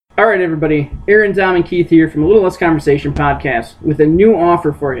All right, everybody. Aaron, Dom, and Keith here from a Little Less Conversation podcast with a new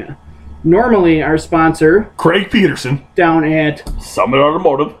offer for you. Normally, our sponsor, Craig Peterson, down at Summit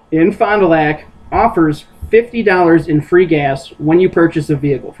Automotive in Fond du Lac, offers $50 in free gas when you purchase a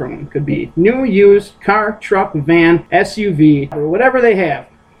vehicle from them. Could be new, used, car, truck, van, SUV, or whatever they have.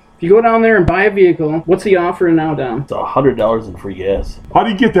 If you go down there and buy a vehicle, what's the offer now, Dom? It's $100 in free gas. How do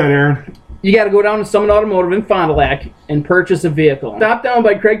you get that, Aaron? You got to go down to Summit Automotive in Fond du Lac and purchase a vehicle. Stop down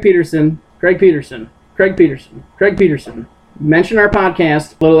by Craig Peterson. Mention our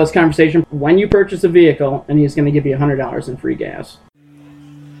podcast, Little Less Conversation, when you purchase a vehicle, and he's going to give you $100 in free gas.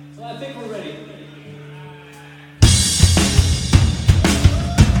 So I think we're ready.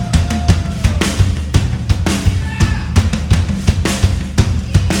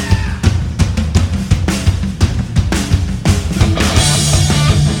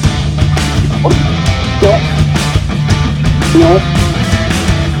 No.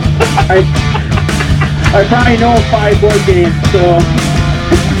 I probably know 5 board games, so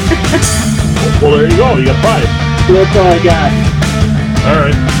Well, there you go. You got 5. that's all I got. All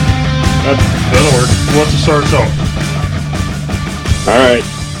right. That'll work. Who wants to start us out? All right.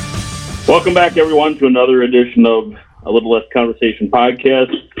 Welcome back, everyone, to another edition of A Little Less Conversation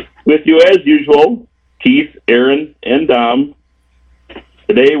podcast. With you, as usual, Keith, Aaron, and Dom.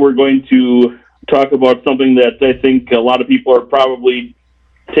 Today, we're going to talk about something that I think a lot of people are probably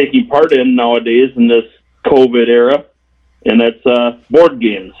taking part in nowadays in this COVID era, and that's board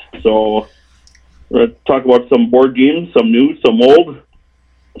games. So we're going to talk about some board games, some new, some old,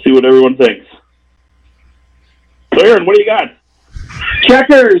 see what everyone thinks. So, Aaron, what do you got?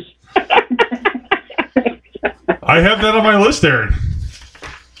 Checkers! I have that on my list, Aaron.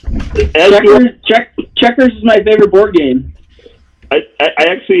 Checkers is my favorite board game. I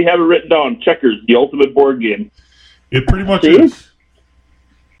actually have it written down. Checkers, the ultimate board game. It pretty much See? is.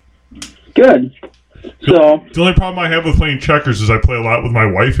 Good. So, The only problem I have with playing checkers is I play a lot with my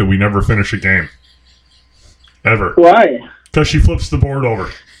wife and we never finish a game. Ever. why? Because she flips the board over.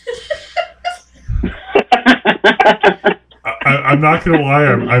 I'm not going to lie.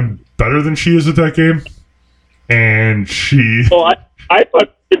 I'm better than she is at that game. And she... Oh, I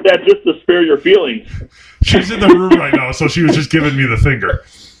thought you did that just to spare your feelings. She's in the room right now, so she was just giving me the finger.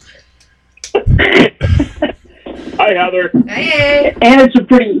 Hi, Heather. Hey. And it's a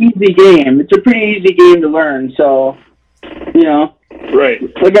pretty easy game. It's a pretty easy game to learn, so, you know. Right.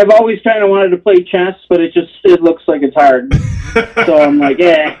 Like, I've always kind of wanted to play chess, but it looks like it's hard. So I'm like,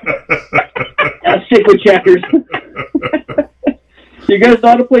 I'll stick with checkers. You guys know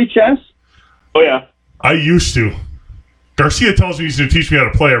how to play chess? Oh, yeah. I used to. Garcia tells me he's going to teach me how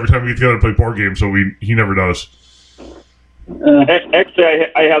to play every time we get together to play board games, so he never does. Actually,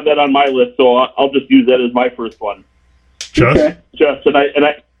 I have that on my list, so I'll just use that as my first one. Chess? Okay. Chess,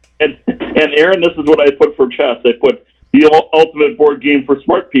 and Aaron, this is what I put for chess. I put the ultimate board game for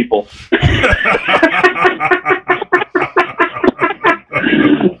smart people.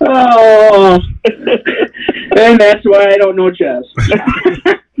 Oh, and that's why I don't know chess.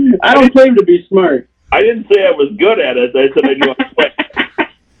 I don't claim to be smart. I didn't say I was good at it. I said I knew how to play.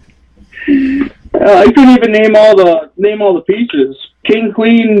 I couldn't even name all the pieces. King,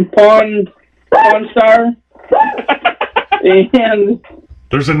 queen, pawn star, and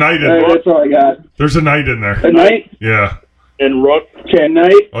There's a knight in there. that's all I got. There's a knight in there. A knight, Yeah. And rook. okay,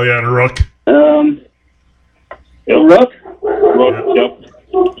 knight, Oh, yeah, and a rook. Yep. rook. Rook, yep.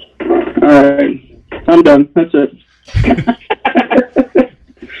 All right, I'm done. That's it.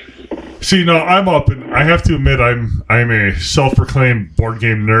 See, no, I'm up, and I have to admit I'm a self-proclaimed board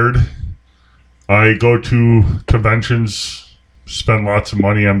game nerd. I go to conventions, spend lots of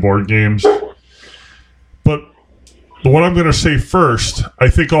money on board games. But what I'm going to say first, I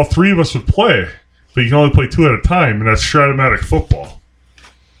think all 3 of us would play, but you can only play 2 at a time, and that's Stratomatic Football.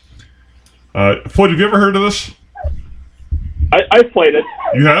 Floyd, have you ever heard of this? I played it.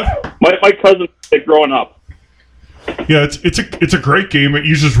 You have? My cousin played it growing up. Yeah, it's a great game. It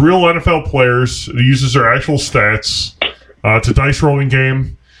uses real NFL players. It uses their actual stats. It's a dice rolling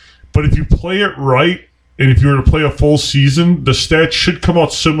game. But if you play it right, and if you were to play a full season, the stats should come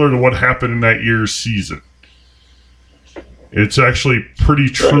out similar to what happened in that year's season. It's actually pretty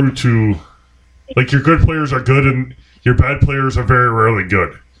true to... Like, your good players are good, and your bad players are very rarely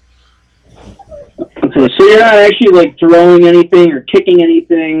good. Okay, so you're not actually like throwing anything or kicking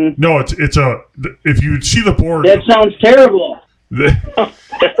anything. No, it's if you see the board... That sounds terrible.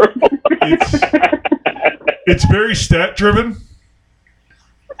 It's very stat driven,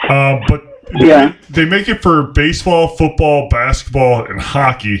 but Yeah. they make it for baseball, football, basketball, and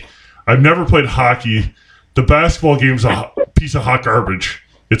hockey. I've never played hockey. The basketball game's a piece of hot garbage.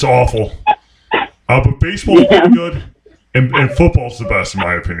 It's awful. But baseball's pretty good, and football's the best, in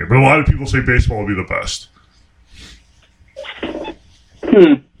my opinion. But a lot of people say baseball will be the best.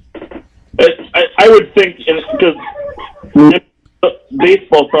 I would think, because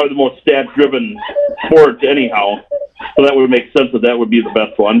baseball is probably the most stat-driven sport anyhow, so that would make sense that would be the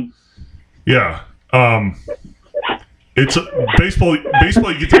best one. Yeah. It's baseball.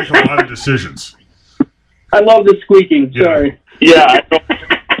 Baseball, you can take a lot of decisions. I love the squeaking. Yeah. Sorry. Yeah, I know.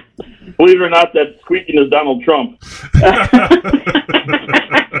 Believe it or not, that squeaking is Donald Trump.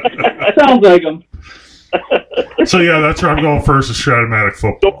 Sounds like him. So yeah, that's where I'm going first. Is Stratomatic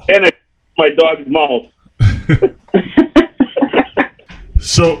football. Don't panic, my dog's mouth.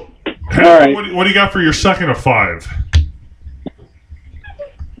 So, All right. what do you got for your second of 5?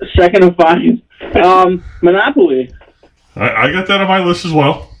 Second of 5. Monopoly. I got that on my list as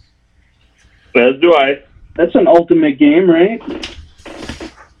well. As do I. That's an ultimate game, right?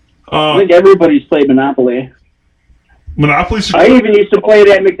 I Uh, think everybody's played Monopoly. Monopoly's. I even used to play it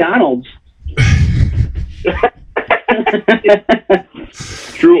at McDonald's.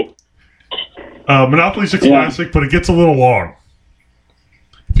 True. Monopoly's a classic, but it gets a little long.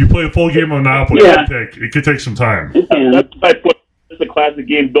 If you play a full game of Monopoly, Yeah. it could take some time. Yeah. That's why I put it's a classic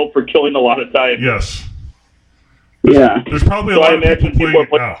game built for killing a lot of time. Yes. Yeah. There's probably a So I lot of imagine people people playing are it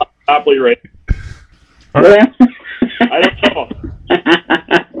playing now. Monopoly right. I don't know.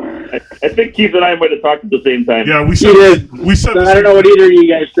 I think Keith and I might have talked at the same time. Yeah, we You said did. we said I don't know what either of you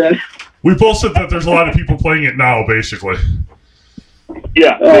guys said. we both said that there's a lot of people playing it now, basically.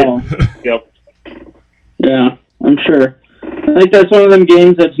 Yeah. Oh, Yep. yeah, I'm sure. I think that's one of them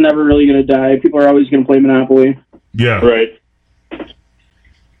games that's never really going to die. People are always going to play Monopoly. Yeah. Right.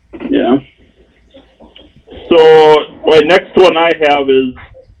 Yeah. So, my next one I have is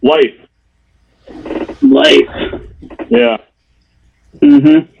Life. Life. Yeah.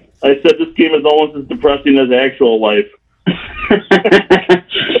 Mm-hmm. I said this game is almost as depressing as actual life.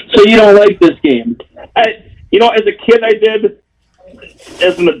 So you don't like this game? As a kid I did.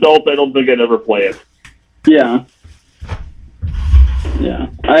 As an adult, I don't think I'd ever play it. Yeah. Yeah.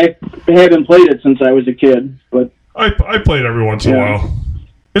 I haven't played it since I was a kid, but I play it every once in a Yeah. while.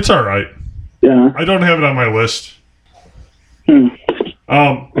 It's all right. yeah. I don't have it on my list. Hmm.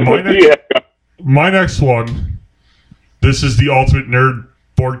 My next one. This is the ultimate nerd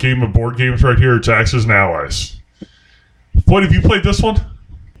board game of board games right here. It's Axes and Allies. What, have you played this one?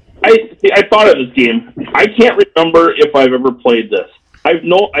 I thought of this game. I can't remember if I've ever played this. I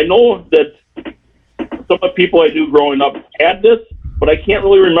know that some of the people I knew growing up had this, but I can't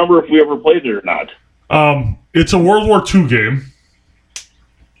really remember if we ever played it or not. It's a World War II game.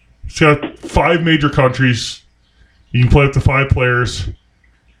 It's got 5 major countries. You can play up to 5 players.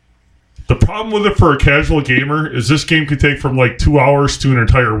 The problem with it for a casual gamer is this game can take from like 2 hours to an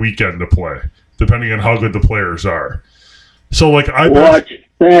entire weekend to play, depending on how good the players are. So, like, What?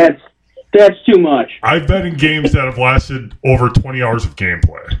 That's too much. I've been in games that have lasted over 20 hours of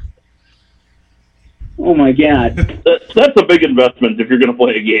gameplay. Oh my god. That's a big investment if you're going to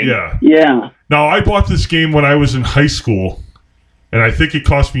play a game. Yeah. Yeah. Now, I bought this game when I was in high school, and I think it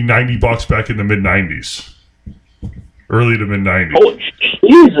cost me $90 back in the mid-90s. Early to mid-90s. Oh,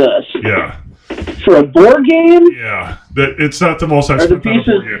 Jesus. Yeah. For a board game? Yeah. It's not the most the expensive board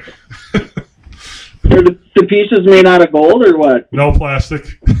pieces- game. Are the pieces made out of gold or what? No plastic.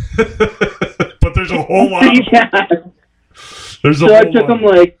 But there's a whole lot. Yeah. There's a So whole it took lot.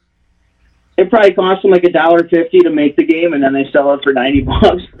 them it probably cost them like $1.50 to make the game, and then they sell it for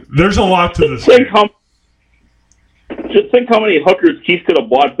 $90. There's a lot to this think game. just think how many hookers Keith could have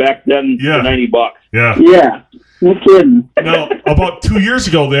bought back then Yeah. for $90. Yeah. Yeah. No kidding. Now, about 2 years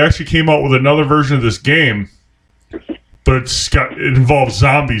ago, they actually came out with another version of this game, but it involves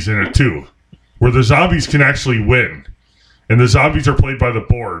zombies in it too, where the zombies can actually win, and the zombies are played by the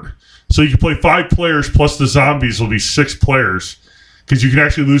board. So you can play 5 players plus the zombies will be 6 players, because you can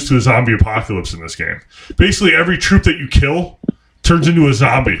actually lose to a zombie apocalypse in this game. Basically, every troop that you kill turns into a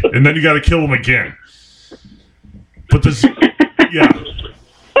zombie, and then you got to kill them again. But this, yeah.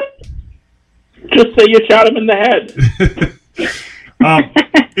 Just say you shot him in the head.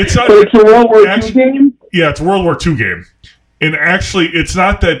 It's not. So it's a World War II Actually- game? Yeah, it's a World War II game. And actually, it's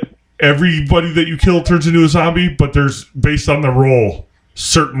not that everybody that you kill turns into a zombie, but there's, based on the roll,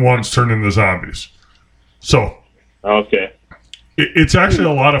 certain ones turn into zombies. So, Okay. it's actually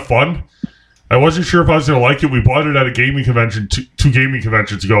a lot of fun. I wasn't sure if I was going to like it. We bought it at a gaming convention, two gaming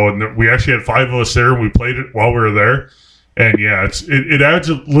conventions ago, and we actually had 5 of us there, and we played it while we were there. And yeah, it adds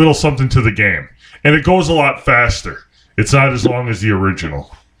a little something to the game. And it goes a lot faster. It's not as long as the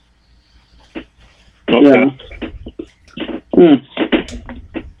original. Okay. Yeah.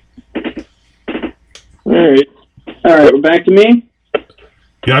 right. All right, we're back to me.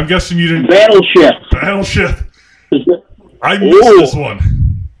 Yeah, I'm guessing you didn't. Battleship. Battleship. Is it- I missed Ooh. this one.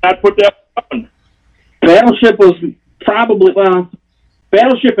 I put that on. Battleship was probably,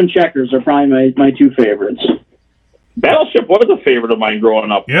 Battleship and Checkers are probably my two favorites. Battleship was a favorite of mine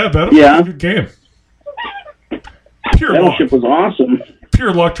growing up. Yeah, Battleship Yeah. was a good game. Pure luck. Battleship was awesome.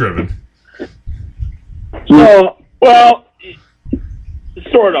 Pure luck driven. So, Well,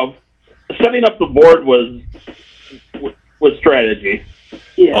 sort of. Setting up the board was strategy, A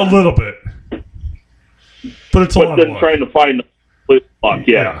yeah. little bit. But it's a but lot then of luck. trying to find the luck.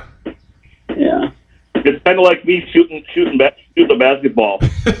 Yeah. Yeah. It's kind of like me shooting the basketball.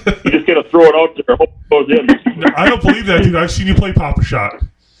 You just gotta throw it out there, hope it goes in. I don't believe that, dude. I've seen you play Pop-A-Shot.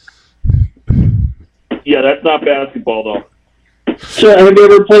 Yeah, that's not basketball though. So, have you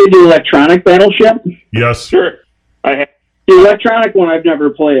ever played the electronic Battleship? Yes. Sure, I have. The electronic one I've never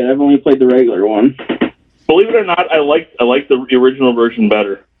played. I've only played the regular one. Believe it or not, I like the original version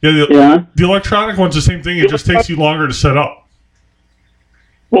better. Yeah, Yeah. the electronic one's the same thing. It just takes you longer to set up.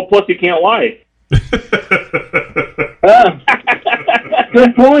 Well, plus you can't lie.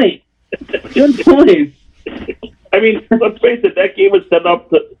 Good point. Good point. I mean, let's face it, that game was set up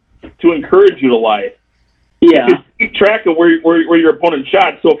to encourage you to lie. Yeah. You keep track of where your opponent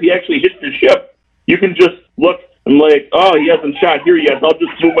shot, so if he actually hits your ship, you can just look and like, oh, he hasn't shot here yet, I'll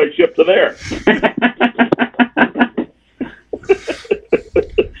just move my ship to there.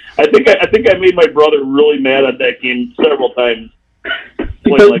 I think I made my brother really mad at that game several times.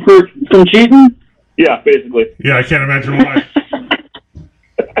 Because Like, from cheating? yeah, basically. Yeah, I can't imagine why.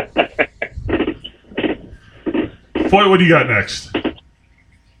 Boy, what do you got next?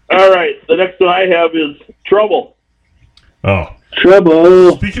 All right, the next one I have is Trouble. Oh.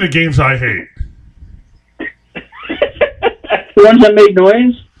 Trouble. Speaking of games I hate. The ones that make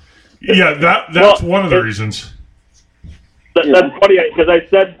noise? Yeah, that's Well, one of the reasons. That's funny because I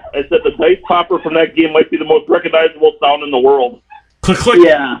said the dice popper from that game might be the most recognizable sound in the world. Click, click.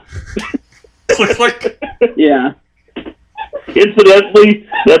 Yeah. Click, click. Yeah. Incidentally,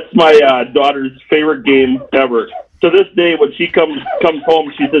 that's my daughter's favorite game ever. To this day, when she comes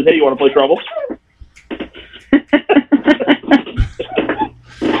home, she says, "Hey, you want to play Trouble?"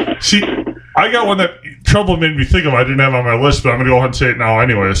 See, I got one that Trouble made me think of. I didn't have on my list, but I'm going to go ahead and say it now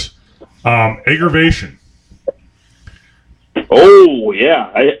anyways. Aggravation. Oh,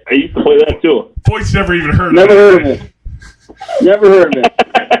 yeah. I used to play that too. Boyd's never even heard Never of it. heard of it. Never heard of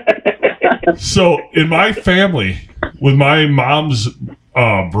it. So, in my family, with my mom's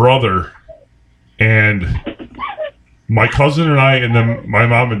brother and my cousin and I, and then my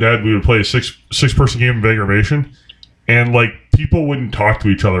mom and dad, we would play a six-person game of Aggravation. And, like, people wouldn't talk to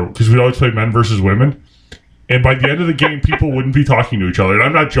each other because we'd always play men versus women. And by the end of the game, people wouldn't be talking to each other. And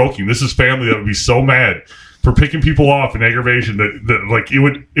I'm not joking. This is family that would be so mad for picking people off in Aggravation that like, it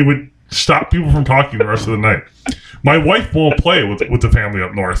would stop people from talking the rest of the night. My wife won't play with the family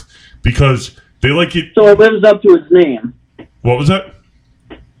up north because they like it. So it lives up to its name. What was that?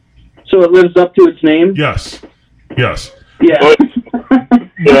 So it lives up to its name? Yes. Yes. Yeah.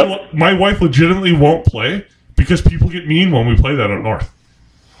 Yeah. My wife legitimately won't play because people get mean when we play that up north.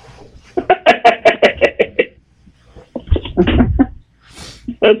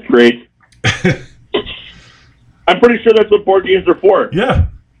 That's great. I'm pretty sure that's what board games are for. Yeah.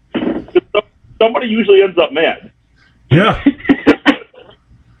 Somebody usually ends up mad. Yeah.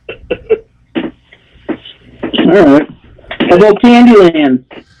 All right. How about Candyland?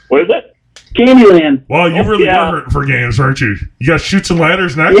 What is it? Candyland. Well, you really yeah. are hurting for games, aren't you? You got Chutes and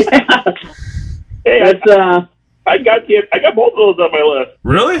Ladders next? Yeah. Hey, That's, I got both of those on my list.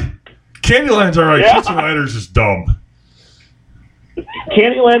 Really? Candyland's all right. Yeah. Chutes and Ladders is dumb.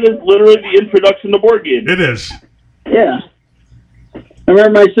 Candyland is literally the introduction to board games. It is. yeah. I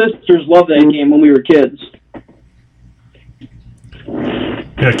remember my sisters loved that game when we were kids.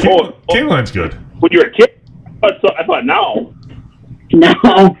 Yeah, Oh. Candyland's good. When you were a kid, I thought now.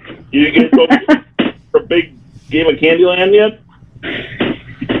 No. You guys go for a big game of Candyland yet?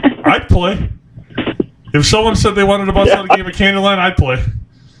 I'd play. If someone said they wanted to bust out a game of Candyland, I'd play.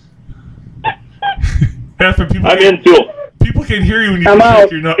 Half the people I'm into it. people can hear you when you I'm just out.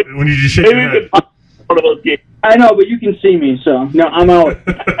 shake your nut, when you just shake Maybe your we head. could one of those games. I know, but you can see me, so no, I'm out.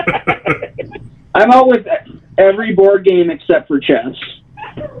 I'm out with every board game except for chess.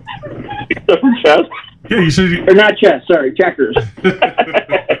 Except for chess. Yeah, you said Or not chess, sorry, checkers.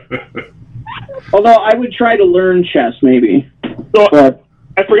 Although I would try to learn chess, maybe. So But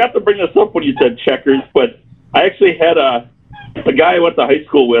I forgot to bring this up when you said checkers, but I actually had a guy I went to high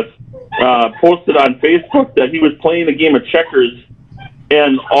school with posted on Facebook that he was playing a game of checkers,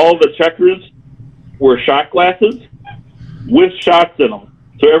 and all the checkers were shot glasses with shots in them.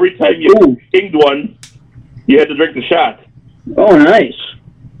 So every time you Ooh. kinged one, you had to drink the shot. Oh, nice.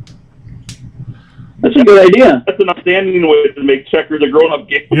 That's a good idea. That's an outstanding way to make checkers a grown-up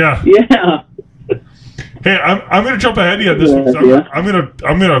game. Yeah. Yeah. Hey, I'm going to jump ahead of you on this one. So Yeah. I'm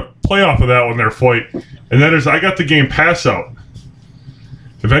going to play off of that one there, Foyt. And that is, I got the game Pass Out.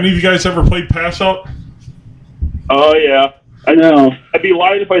 Have any of you guys ever played Pass Out? Oh, yeah. I know. I'd be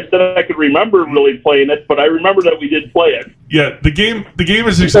lying if I said I could remember really playing it, but I remember that we did play it. Yeah, the game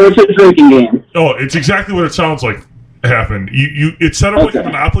is So exactly. it's a drinking game. Oh, it's exactly what it sounds like happened. It's set up like a Okay.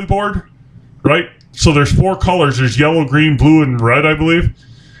 Monopoly board, right? So there's 4 colors. There's yellow, green, blue, and red, I believe.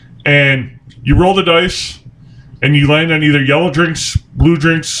 And you roll the dice, and you land on either yellow drinks, blue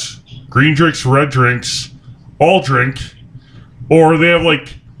drinks, green drinks, red drinks, all drink, or they have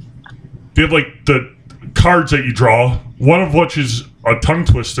like the cards that you draw. One of which is a tongue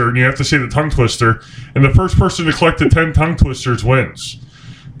twister, and you have to say the tongue twister. And the first person to collect the 10 tongue twisters wins.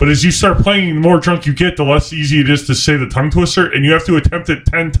 But as you start playing, the more drunk you get, the less easy it is to say the tongue twister, and you have to attempt it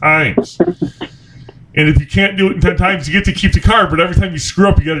 10 times. And if you can't do it in 10 times, you get to keep the card, but every time you screw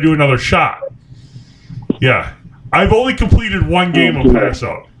up, you got to do another shot. Yeah. I've only completed one game of Pass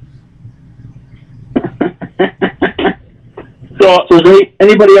Out. So has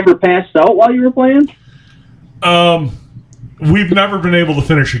anybody ever passed out while you were playing? We've never been able to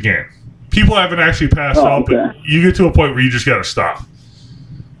finish a game. People haven't actually passed out, but okay. you get to a point where you just got to stop.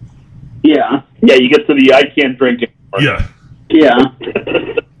 Yeah. Yeah, you get to the I can't drink anymore. Yeah. Yeah.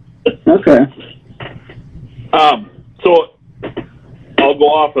 Okay. So I'll go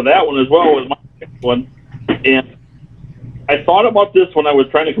off of that one as well as my next one. And I thought about this when I was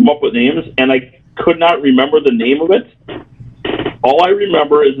trying to come up with names, and I could not remember the name of it. All I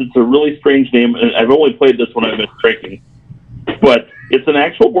remember is it's a really strange name, and I've only played this when I've been drinking. But it's an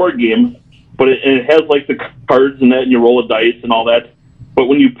actual board game, but it has like the cards and that, and you roll a dice and all that. But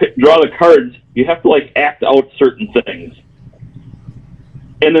when you draw the cards, you have to like act out certain things.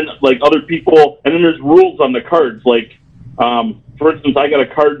 And then like other people, and then there's rules on the cards. Like, for instance, I got a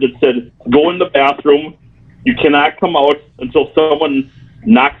card that said, go in the bathroom. You cannot come out until someone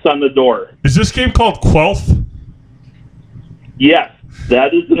knocks on the door. Is this game called Quelf? Yes,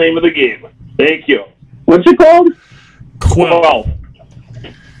 that is the name of the game. Thank you. What's it called? Quelf. Well,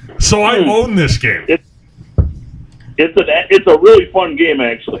 So I own this game. it's a really fun game,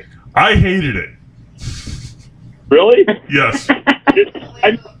 actually. I hated it. Really? Yes.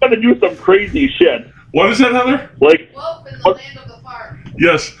 I'm going to do some crazy shit. What is that, Heather? Like, Wolf in the land of the fart.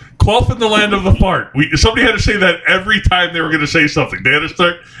 Yes. Quelf in the land of the fart. Somebody had to say that every time they were going to say something. They had to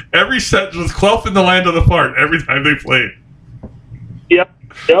start every sentence with Quelf in the land of the fart every time they played. yep.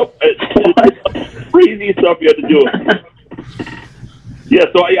 It's crazy stuff you had to do. Yeah,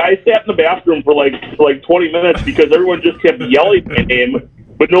 so I sat in the bathroom for like 20 minutes because everyone just kept yelling my name,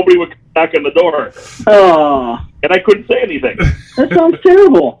 but nobody would knock on the door. Oh, And I couldn't say anything. that sounds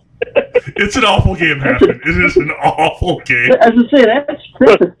terrible. It's an awful game, Happen. It is an awful game. As I say,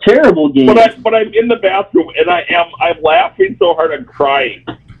 that's a terrible game. But I'm in the bathroom and I'm laughing so hard I'm crying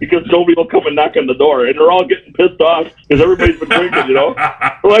because nobody will come and knock on the door, and they're all getting pissed off because everybody's been drinking, you know.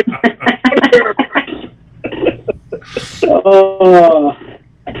 They're like, Oh.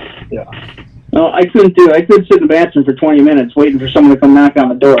 yeah. No, I couldn't do it. I couldn't sit in the bathroom for 20 minutes waiting for someone to come knock on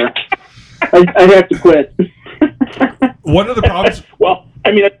the door. I'd have to quit. One of the problems. Well,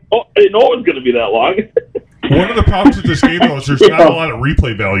 I mean, I didn't know it was going to be that long. One of the problems with this game, though, is there's not a lot of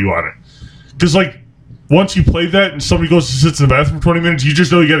replay value on it. Because, like, once you play that and somebody goes to sit in the bathroom for 20 minutes, you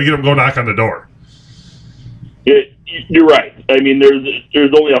just know you got to get them go knock on the door. You're right. I mean,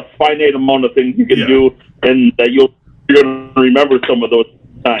 there's only a finite amount of things you can do, and that you're going to remember some of those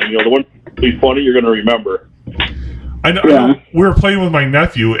times. You know, the ones that be funny, you're going to remember. I know we were playing with my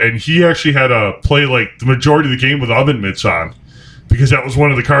nephew, and he actually had to play, like, the majority of the game with oven mitts on. Because that was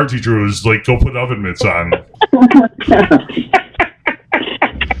one of the cards he drew, was, like, go put oven mitts on.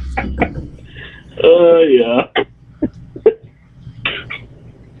 Yeah.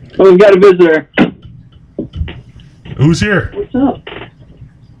 Oh, we've got a visitor. Who's here? What's up?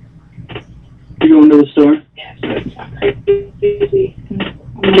 You going to the store?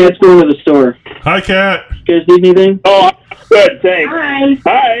 Cat's going to the store. Hi, Kat. You guys need anything? Oh, good. Thanks. Hi.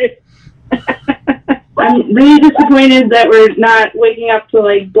 Hi. I'm really disappointed that we're not waking up to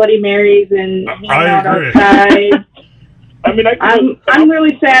like Bloody Marys and hanging out agree. outside. I mean, I'm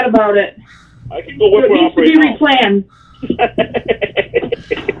really sad about it. I can go whip It one needs up to be right replanned.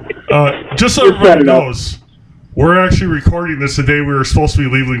 Just so everybody knows, we're actually recording this the day we were supposed to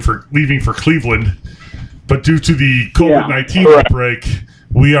be leaving for Cleveland, but due to the COVID-19 outbreak,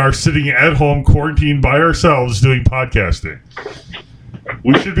 we are sitting at home, quarantined by ourselves, doing podcasting.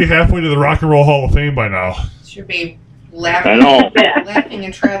 We should be halfway to the Rock and Roll Hall of Fame by now. Should be I laughing, know. laughing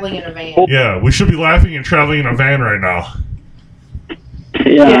and traveling in a van. Yeah, we should be laughing and traveling in a van right now.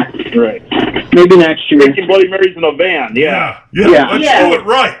 Yeah, Right. maybe next year. Drinking Bloody Marys in a van. Yeah. Yeah. Let's Yeah. do it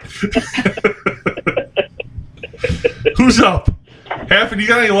right. Who's up? Half, you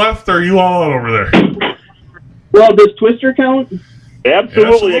got any left, or are you all out over there? Well, does Twister count?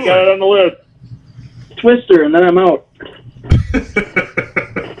 Absolutely. I got it on the list. Twister, and then I'm out.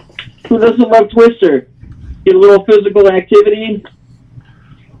 Who doesn't love Twister? Get a little physical activity.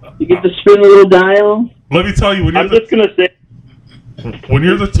 You get to spin a little dial. Let me tell you, when you're I'm just going to say, the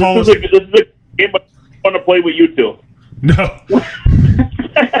this tallest... is a game I want to play with you two. No.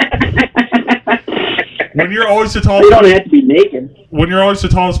 When you're always the You tallest... don't have to be naked. When you're always the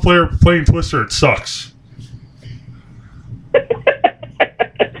tallest player playing Twister, it sucks.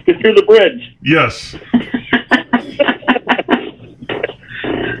 Because you're the bridge. Yes.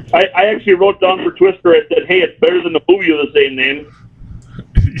 I actually wrote down for Twister, I said, hey, it's better than the movie of the same name.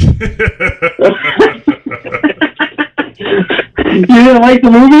 You didn't like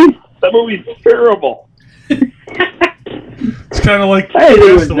the movie? That movie's terrible. It's kind of like... I didn't think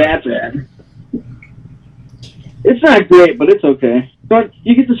it was Castaway. that bad. It's not great, but it's okay. But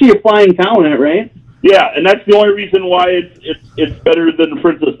you get to see a flying cow in it, right? Yeah, and that's the only reason why it's better than The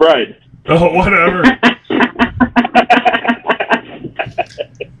Princess Bride. Oh, whatever.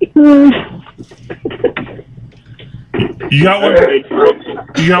 You got one? All right.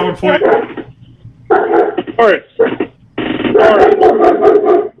 You got one for you? All right.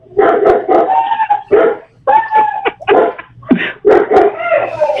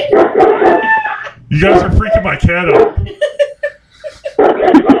 You guys are freaking my cat out.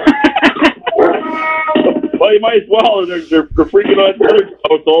 Well, you might as well. They're freaking out the other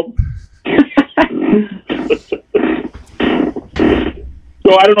household.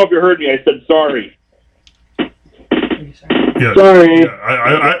 So I don't know if you heard me. I said sorry. Yeah. Sorry.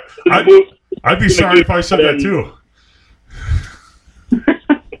 Yeah, I'd be sorry if I said that too.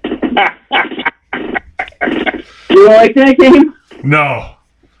 You don't like that game? No.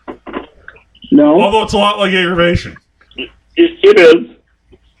 No. Although it's a lot like aggravation. It is.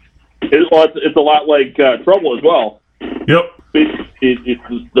 It's a lot like Trouble as well. Yep.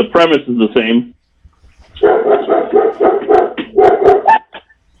 The premise is the same.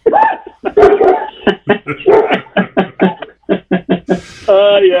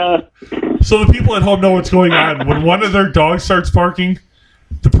 Yeah. So the people at home know what's going on. When one of their dogs starts barking,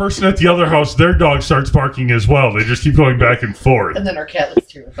 the person at the other house, their dog starts barking as well. They just keep going back and forth. And then our cat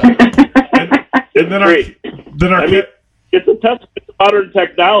looks terrified. And then Great. our I mean, it's a testament to modern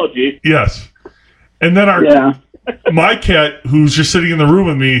technology. yes. And then Yeah. my cat, who's just sitting in the room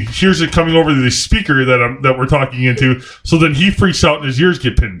with me, hears it coming over the speaker that we're talking into. So then he freaks out and his ears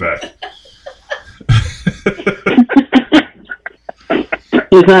get pinned back.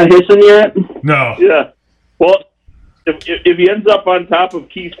 He's not hissing yet? No. Yeah. Well, if he ends up on top of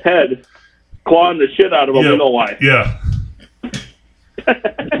Keith's head, clawing the shit out of him, Yeah. we know why. Yeah.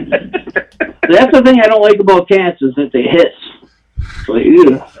 That's the thing I don't like about cats is that they hiss. It's like,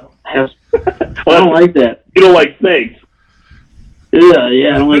 ew. I don't like that. You don't like snakes. Yeah,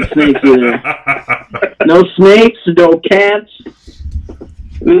 I don't like snakes either. No snakes, no cats.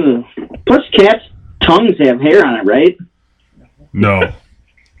 Ugh. Plus, cats' tongues have hair on it, right? No.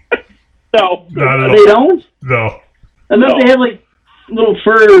 No. Not at They all. don't? No. I thought No. they had, like, little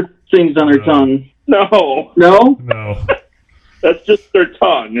fur things on their No. tongue. No. No? No. That's just their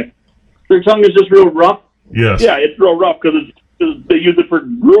tongue. Their tongue is just real rough? Yes. Yeah, it's real rough because they use it for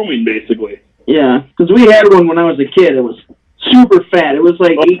grooming, basically. Yeah, because we had one when I was a kid. It was super fat. It was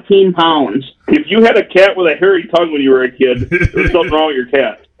like 18 pounds. If you had a cat with a hairy tongue when you were a kid, there's something wrong with your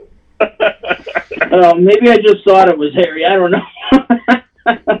cat. Maybe I just thought it was hairy. I don't know.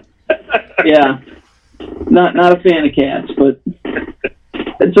 Yeah. Not a fan of cats, but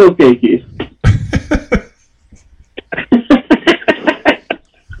it's okay, Keith.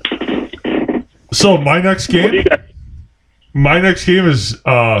 So my next What do you game, got? is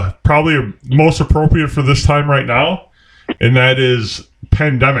probably most appropriate for this time right now, and that is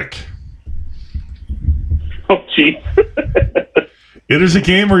Pandemic. Oh, gee. It is a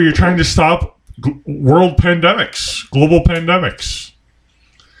game where you're trying to stop global pandemics.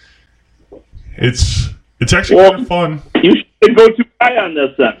 It's actually Well, kind of fun. You should go too high on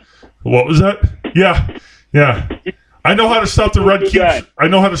this then. What was that? Yeah. I know how to stop the red Good cubes. guy. I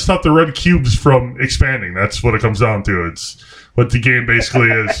know how to stop the red cubes from expanding. That's what it comes down to. It's what the game basically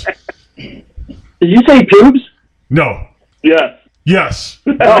is. Did you say pubes? No. Yes. Yes.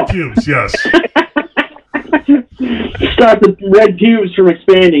 Red cubes, yes. Stop the red pubes from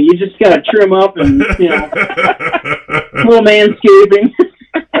expanding. You just gotta trim up and, little manscaping.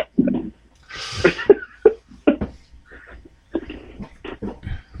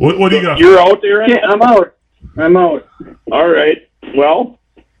 What do you got? You're out there? Yeah, I'm out. All right. Well,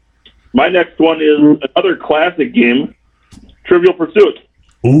 my next one is another classic game, Trivial Pursuit.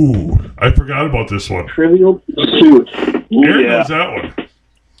 Ooh, I forgot about this one. Trivial Pursuit. Aaron knows that one.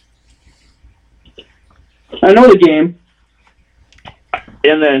 I know the game.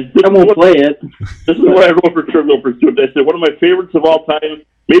 And then I won't play it. This is what I wrote for Trivial Pursuit. I said, one of my favorites of all time,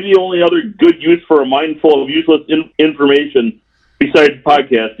 maybe the only other good use for a mind full of useless information besides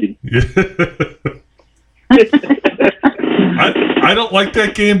podcasting. I don't like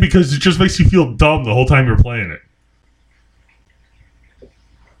that game because it just makes you feel dumb the whole time you're playing it.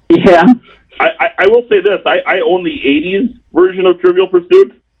 Yeah. I will say this. I own the 80s version of Trivial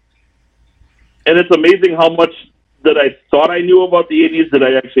Pursuit. And it's amazing how much that I thought I knew about the 80s that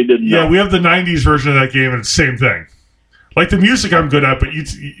I actually didn't know. Yeah, we have the 90s version of that game, and it's the same thing. Like, the music I'm good at, but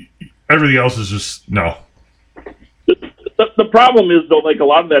everything else is just, no. The problem is, though, like, a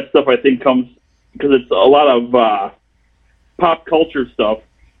lot of that stuff, I think, comes because it's a lot of pop culture stuff,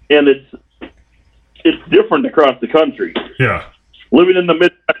 and it's different across the country. Yeah. Living in the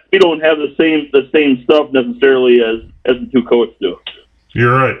Midwest, we don't have the same stuff necessarily as the two coasts do.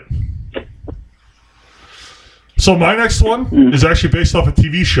 You're right. So my next one is actually based off a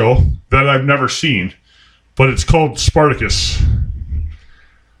TV show that I've never seen, but it's called Spartacus.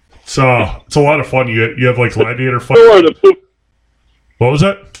 It's a lot of fun. You have like gladiator fight. Or the movie. What was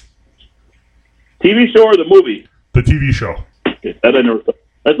that? TV show or the movie? The TV show. Okay, that I never saw.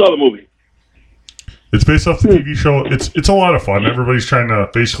 I saw the movie. It's based off the TV show. It's a lot of fun. Everybody's trying to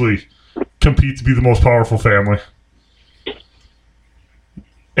basically compete to be the most powerful family,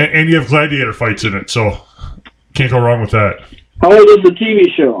 and you have gladiator fights in it, so can't go wrong with that. How old is the TV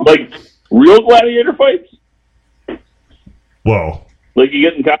show? Like real gladiator fights? Whoa. Like you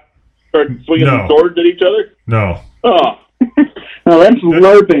get in start swinging No. swords at each other? No. Oh, No, that's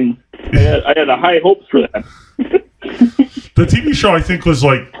LARPing. I had high hopes for that. The TV show, I think, was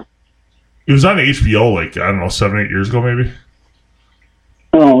like, it was on HBO like, I don't know, 7-8 years ago maybe.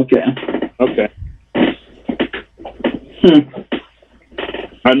 Oh, okay. Okay.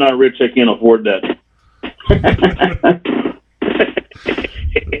 I'm not rich. I can't afford that.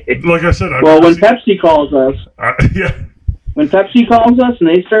 Like I said, Well, when Pepsi calls us, yeah. when Pepsi calls us and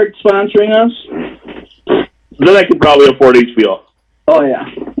they start sponsoring us, Then I could probably afford HBO. oh yeah,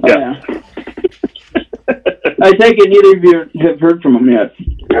 Yeah. I take it neither of you have heard from them yet.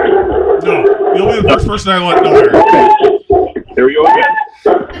 No, you'll be the first person I let know there. There we go again.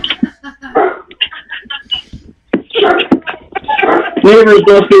 Neighbors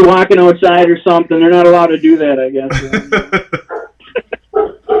must be walking outside or something. They're not allowed to do that, I guess.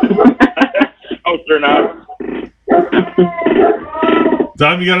 Oh, they're not.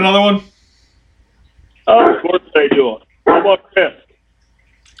 Dom, you got another one? Oh, of course I do. How about Risk?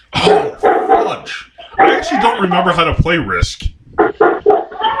 Oh, fudge. I actually don't remember how to play Risk. I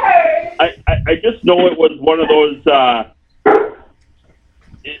just know it was one of those.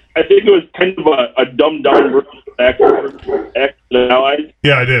 I think it was kind of a dumbed down version of Axis and Allies.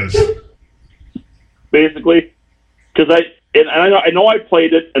 Yeah, it is. Basically, because I know I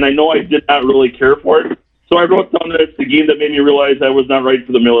played it, and I know I did not really care for it. So I wrote down that it's the game that made me realize I was not right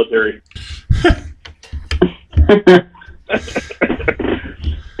for the military.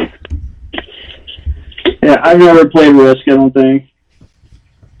 Yeah, I've never played Risk, I don't think.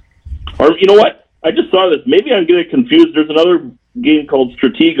 Or you know what? I just saw this. Maybe I'm getting confused. There's another game called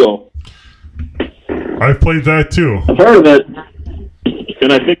Stratego, I've played that too. I've heard of it.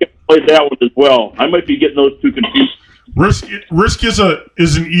 and I think I played that one as well. I might be getting those two confused. Risk is an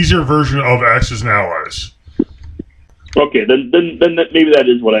easier version of Axis and Allies. Okay, then maybe that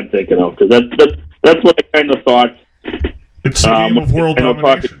is what I'm thinking of, because that's what I kind of thought. It's a game of world I know talking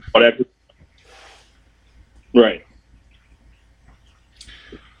domination. about Axis. Right.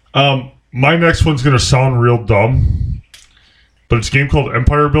 My next one's gonna sound real dumb, but it's a game called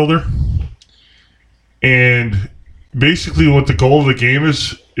Empire Builder, and basically what the goal of the game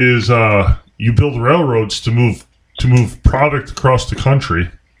is you build railroads to move product across the country,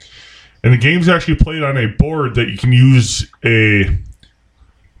 and the game's actually played on a board that you can use a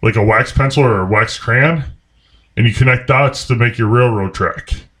wax pencil or a wax crayon, and you connect dots to make your railroad track.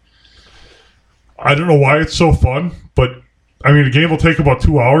 I don't know why it's so fun, but I mean, the game will take about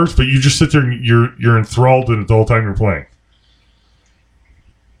 2 hours, but you just sit there and you're enthralled in it the whole time you're playing.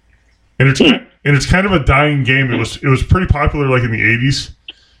 And and it's kind of a dying game. It was pretty popular like in the 80s,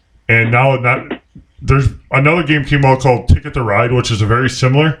 and now there's another game came out called Ticket to Ride, which is a very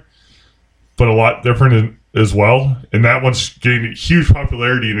similar, but a lot different as well. And that one's gained huge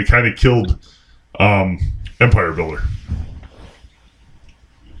popularity, and it kind of killed Empire Builder.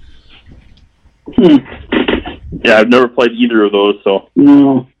 Yeah, I've never played either of those, so.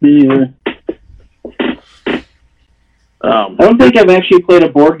 No, me neither. I don't think I've actually played a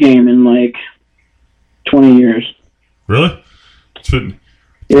board game in like 20 years. Really? It's been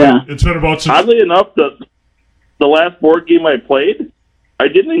about since. Oddly enough, the last board game I played, I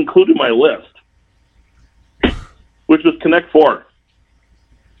didn't include in my list, which was Connect 4.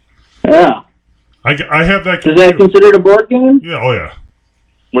 Yeah. I have that. Is that considered a board game? Yeah. Oh yeah.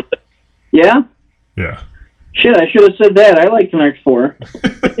 What the- Yeah. Yeah. Shit, I should have said that. I like Connect 4.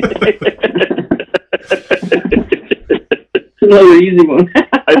 Another easy one.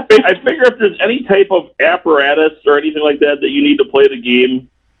 I figure if there's any type of apparatus or anything like that you need to play the game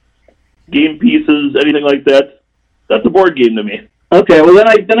pieces, anything like that, that's a board game to me. Okay, well then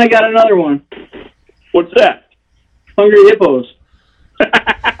I got another one. What's that? Hungry Hippos. You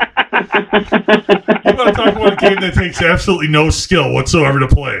want to talk about a game that takes absolutely no skill whatsoever to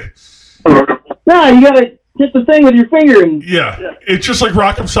play? No, you gotta hit the thing with your finger and Yeah. It's just like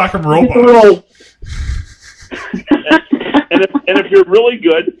Rock'em Sock'em get the Robots. little. And if you're really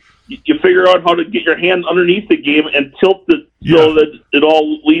good, you figure out how to get your hand underneath the game and tilt it so that it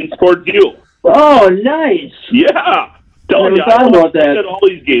all leans towards you. Oh, nice. Yeah. Telling you, Never thought about that. at all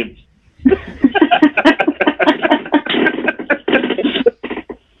these games.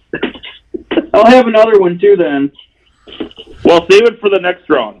 I'll have another one too then. Well, save it for the next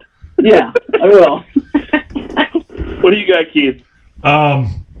round. Yeah, I will. What do you got, Keith?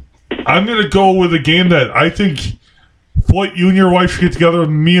 I'm going to go with a game that I think Floyd, you and your wife should get together with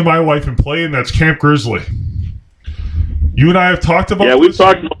me and my wife and play, and that's Camp Grizzly. You and I have talked about Yeah, we've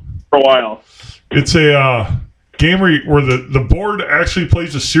talked about it for a while. It's a game where the board actually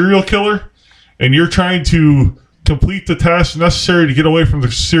plays a serial killer, and you're trying to complete the tasks necessary to get away from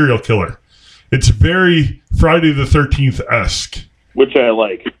the serial killer. It's very Friday the 13th-esque. Which I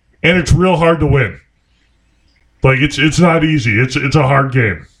like. And it's real hard to win. Like, it's not easy. It's a hard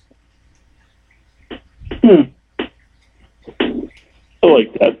game. I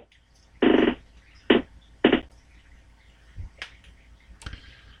like that.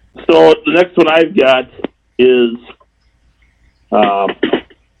 So the next one I've got is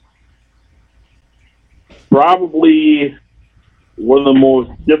probably one of the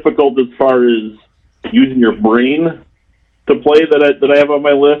most difficult as far as using your brain to play that I have on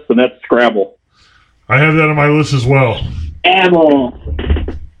my list, and that's Scrabble. I have that on my list as well. Ammo.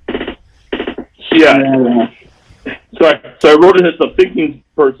 Yeah. So I wrote it as a thinking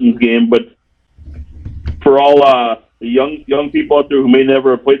person's game, but for all the young people out there who may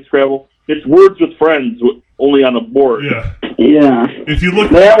never have played Scrabble, it's Words with Friends, only on a board. Yeah. Yeah. If you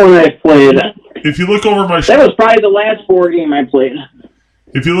look, That one I played. if you look over my That was probably the last board game I played.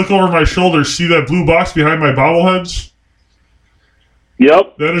 if you look over my shoulder, see that blue box behind my bobbleheads?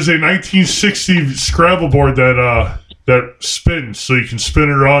 Yep. That is a 1960 Scrabble board that spins, so you can spin it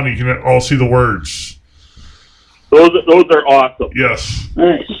around and you can all see the words. Those are awesome. Yes.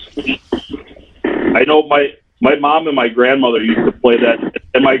 Nice. I know my mom and my grandmother used to play that,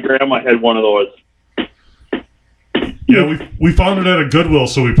 and my grandma had one of those. Yeah, we found it at a Goodwill,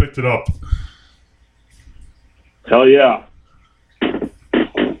 so we picked it up. Hell yeah.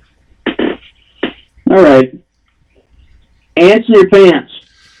 All right. Ants in your pants.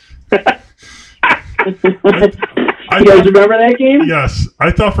 You guys remember that game? Yes.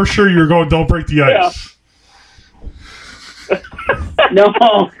 I thought for sure you were going Don't Break the Ice. No.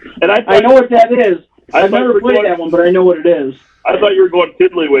 And I know what that is. I I've thought you never were played going- that one, but I know what it is. I thought you were going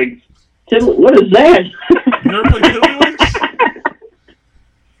Tiddlywinks. What is that? You never played Tiddlywinks?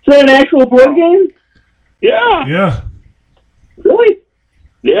 Is that an actual board game? Yeah. Yeah. Really?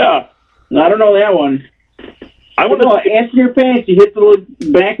 Yeah. No, I don't know that one. I want No, to. ants in your pants. You hit the little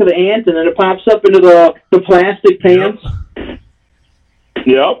back of the ant, and then it pops up into the plastic pants.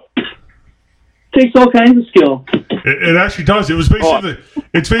 Yep. Takes all kinds of skill. It actually does. It was basically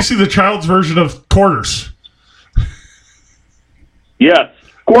it's basically the child's version of quarters. Yes.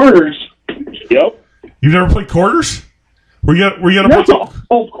 Quarters. Yep. You've never played quarters? We got to No. put some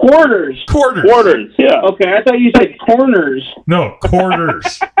Oh, quarters. quarters. Quarters. Yeah. Okay, I thought you said corners. No,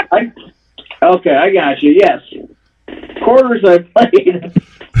 quarters. Okay, I got you. Yes. Quarters I played.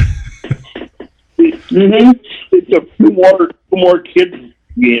 Mm-hmm. It's a few more kids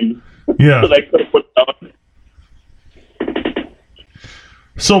games Yeah. that I could have put down.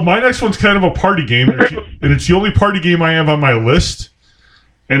 So my next one's kind of a party game, and it's the only party game I have on my list,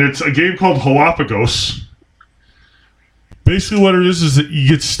 and it's a game called Galapagos. Basically, what it is that you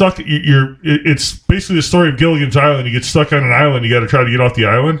get stuck. It's basically the story of Gilligan's Island. You get stuck on an island. You got to try to get off the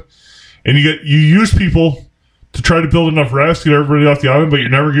island, and you use people to try to build enough rafts to get everybody off the island, but you're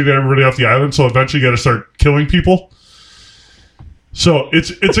never getting everybody off the island. So eventually, you got to start killing people. So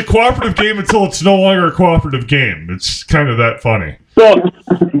it's a cooperative game until it's no longer a cooperative game. It's kind of that funny. So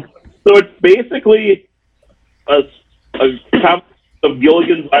it's basically a copy of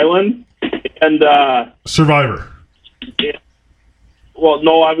Gilligan's Island and Survivor. Yeah. Well,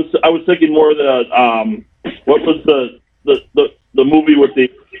 no, I was thinking more of the what was the movie with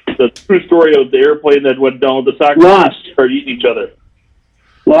the true story of the airplane that went down with the soccer Lost. started eating each other.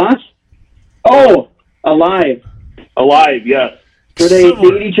 Lost? Oh, Alive. Alive, yes. Where they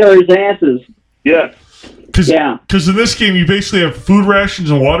eat each other's asses. Yes. Because in this game, you basically have food rations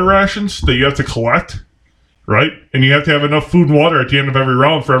and water rations that you have to collect, right? And you have to have enough food and water at the end of every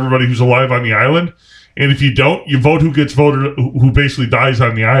round for everybody who's alive on the island. And if you don't, you vote who gets voted, who basically dies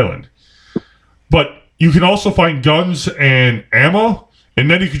on the island. But you can also find guns and ammo,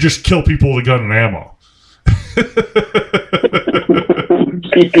 and then you can just kill people with a gun and ammo.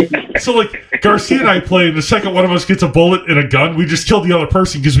 So, like, Garcia and I play, and the second one of us gets a bullet and a gun, we just kill the other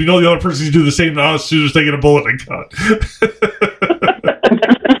person because we know the other person's do the same to us as soon as they get a bullet and a gun.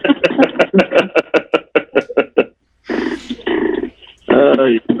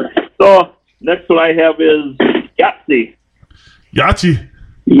 So, next one I have is Yahtzee. Yahtzee.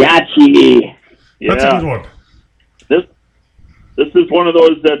 Yahtzee. Yeah. That's a good one. This is one of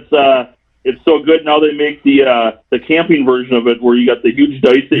those that's it's so good now they make the camping version of it where you got the huge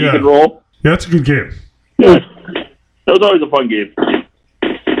dice that you can roll. Yeah, that's a good game. Yeah. That was always a fun game.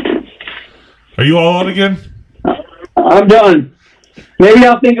 Are you all out again? I'm done. Maybe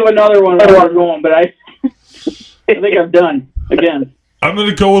I'll think of another one while we're going, but I think I'm done again. I'm going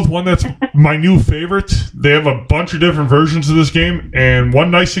to go with one that's my new favorite. They have a bunch of different versions of this game, and one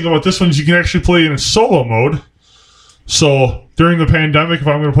nice thing about this one is you can actually play in solo mode. So during the pandemic, if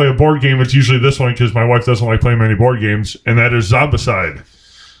I'm going to play a board game, it's usually this one because my wife doesn't like playing many board games, and that is Zombicide.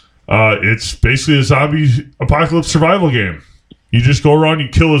 It's basically a zombie apocalypse survival game. You just go around, you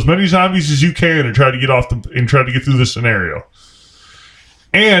kill as many zombies as you can, and try to get through the scenario.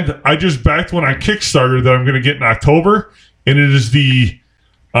 And I just backed one on Kickstarter that I'm going to get in October, and it is the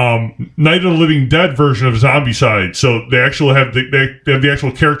Night of the Living Dead version of Zombicide. So they actually have they have the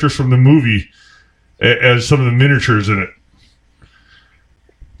actual characters from the movie as some of the miniatures in it.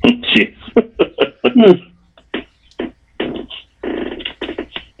 Jeez.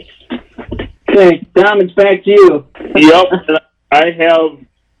 Okay, Dom, it's back to you. Yep. And I have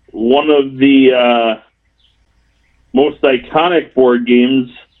one of the most iconic board games,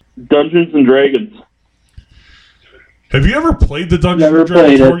 Dungeons and Dragons. Have you ever played the Dungeons Never and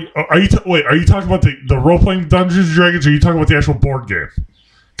Dragons? played it. Are you talking about the role-playing Dungeons and Dragons, or are you talking about the actual board game?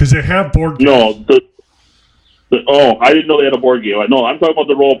 Because they have board games. No, I didn't know they had a board game. No, I'm talking about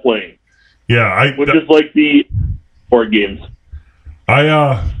the role-playing. Yeah, which is like the board games.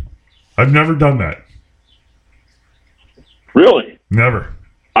 I've never done that. Really? Never.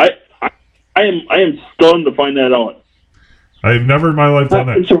 I am stunned to find that out. I've never in my life done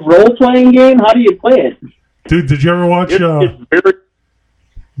that. It's a role-playing game? How do you play it? Dude, did you ever watch... did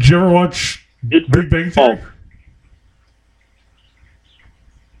you ever watch Big Bang Theory?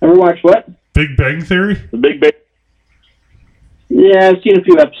 Ever watch what? Big Bang Theory? The Big Bang... Yeah, I've seen a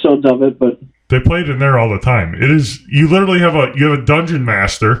few episodes of it, but... They play it in there all the time. It is... You literally have a dungeon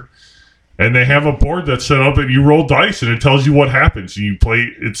master, and they have a board that's set up, and you roll dice, and it tells you what happens. You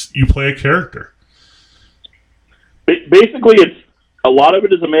play a character. Basically, it's a lot of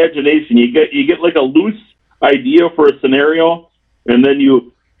it is imagination. You get like a loose idea for a scenario, and then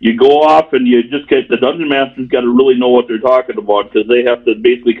you go off and you just get the dungeon master's got to really know what they're talking about because they have to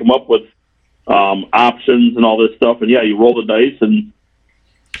basically come up with options and all this stuff. And yeah, you roll the dice and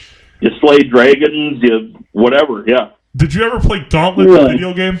you slay dragons, you whatever. Yeah. Did you ever play Gauntlet, the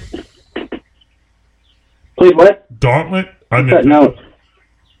video game? Played what? Gauntlet? No.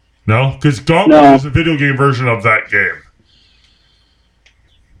 No, because Gauntlet is a video game version of that game.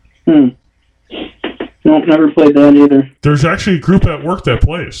 Nope, never played that either. There's actually a group at work that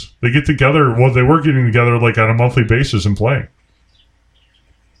plays. They get together. Well, they were getting together like on a monthly basis and playing.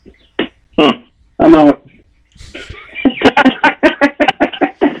 Huh. I'm out.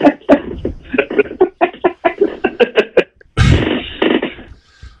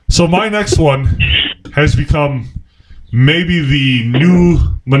 So my next one has become maybe the new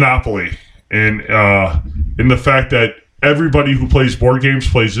Monopoly, in the fact that everybody who plays board games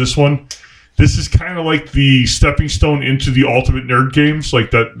plays this one. This is kind of like the stepping stone into the ultimate nerd games,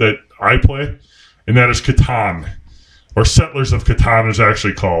 like that I play, and that is Catan, or Settlers of Catan is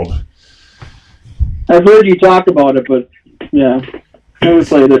actually called. I've heard you talk about it, but yeah, never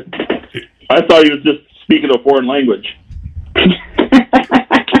played it. I thought he was just speaking a foreign language.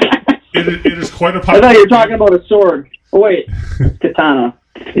 It is quite a I popular thought you were game. talking about a sword. Oh wait, katana.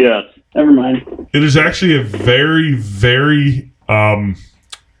 Yes. Never mind. It is actually a very, very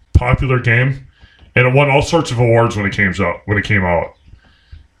popular game, and it won all sorts of awards when it came out.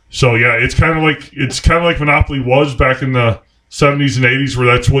 So yeah, it's kind of like Monopoly was back in the 70s and 80s, where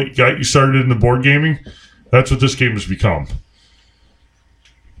that's what got you started in the board gaming. That's what this game has become.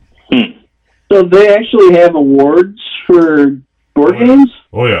 So they actually have awards for board games?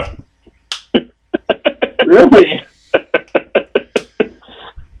 Oh yeah. Really?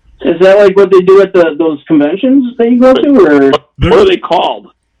 Is that like what they do at those conventions that you go to, or What are they called?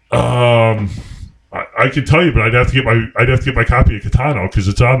 I can tell you, but I'd have to get my copy of Katano because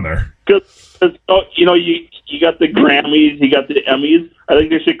it's on there. Because you got the Grammys, you got the Emmys. I think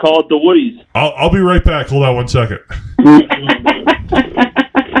they should call it the Woodies. I'll be right back. Hold on one second.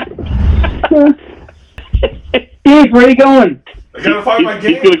 Steve, where are you going? I gotta find my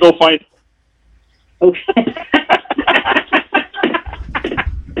He's game. gonna go find. Okay.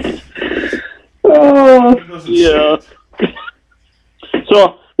 Oh, Yeah.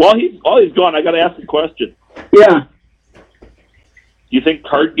 So while he's gone, I got to ask a question. yeah. Do you think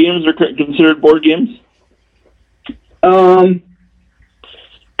card games are considered board games? Um,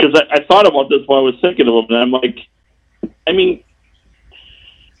 Because I thought about this while I was thinking of them, and I'm like, I mean,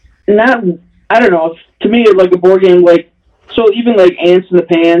 not. I don't know. To me, like a board game, like so even like Ants in the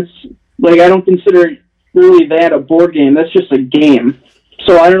Pants. Like I don't consider really that a board game. That's just a game.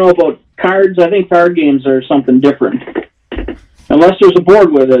 So I don't know about cards. I think card games are something different. Unless there's a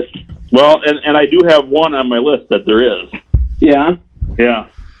board with it. well, and I do have one on my list that there is. Yeah. Yeah.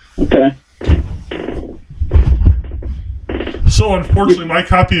 Okay. So unfortunately, my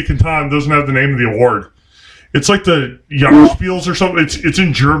copy of Catan doesn't have the name of the award. It's like the Jahresspiels or something. It's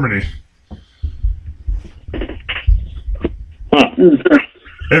in Germany, Huh.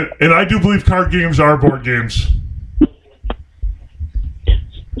 and I do believe card games are board games.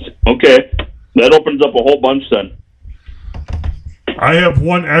 Okay. That opens up a whole bunch then. I have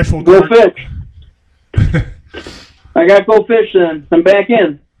one actual Go card. fish. I got go fish then. I'm back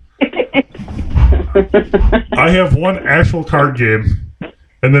in. I have one actual card game,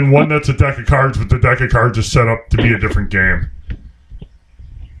 and then one that's a deck of cards, but the deck of cards is set up to be a different game.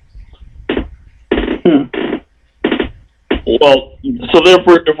 Well, so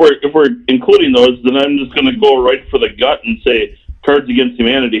therefore, if we're including those, then I'm just going to go right for the gut and say Cards Against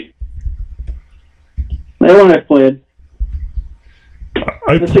Humanity. That one I played.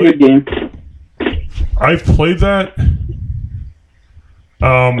 I've That's a good game. played that.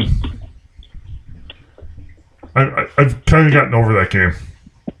 I've kind of gotten over that game.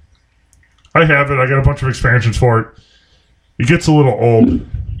 I have it. I got a bunch of expansions for it. It gets a little old.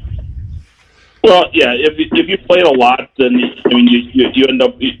 Well, yeah. If you play it a lot, then I mean you end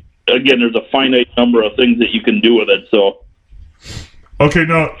up again. There's a finite number of things that you can do with it. So Okay,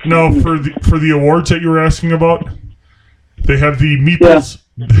 no. For the awards that you were asking about, they have the Meeples.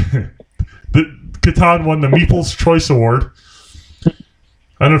 The Catan won the Meeples Choice Award. I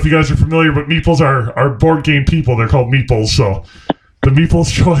don't know if you guys are familiar, but Meeples are board game people. They're called Meeples, so the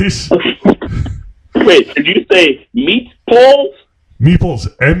Meeples Choice. wait, did you say meatballs? Meeples,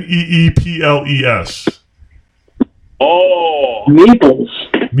 Meeples. Oh, Meeples.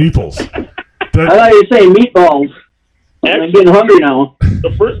 Meeples. I That, thought you were saying meatballs. I'm actually, getting hungry now.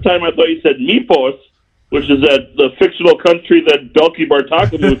 the first time I thought you said Meepos, which is the fictional country that Belky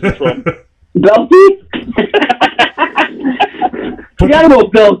Bartakamus is from. Belky? Forgot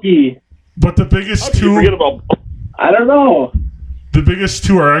about Belky. but the biggest How did you forget about? I don't know. the biggest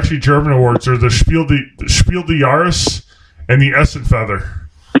two are actually German awards. They're the Spiel des Jahres and the Essen Feather.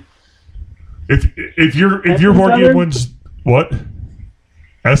 If your board game Feather? wins what?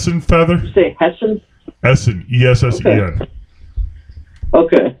 Essen Feather? You say Hessen? Essen, ESSEN.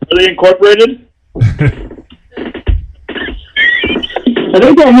 Okay. Are they incorporated? I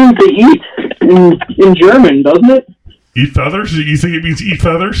think that means to eat in German, doesn't it? Eat feathers? You think it means eat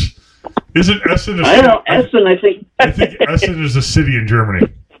feathers? Isn't Essen a I city? don't know. Essen, I think. I think Essen is a city in Germany.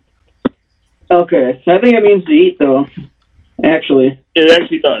 Okay. I think it means to eat, though. Actually. It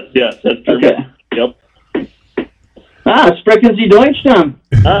actually does. Yes, that's true. Okay. Yep. Sprechen Sie Deutsch, dann.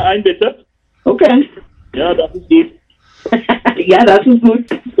 Ein bitte. Okay. Ja, das ist gut. Ja, das ist gut.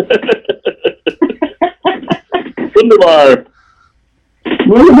 Wunderbar.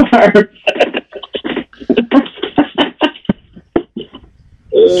 Wunderbar.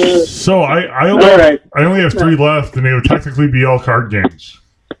 So I All right. only have 3 left, and they would technically be all card games.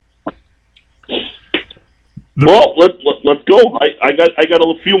 Well, let's go. I got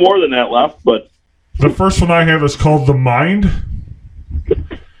a few more than that left, but The first one I have is called The Mind,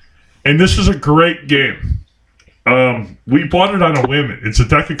 and this is a great game. We bought it on a whim. It's a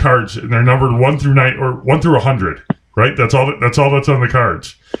deck of cards, and they're numbered 1 through 9 or 1 through 100. Right? That's all that's on the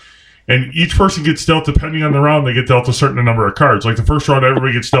cards. And each person gets dealt, depending on the round, they get dealt a certain number of cards. Like the first round,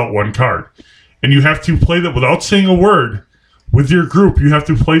 everybody gets dealt 1 card. And you have to play them without saying a word. With your group, you have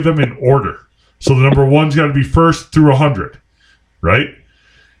to play them in order. So the number 1's got to be first through 100. Right?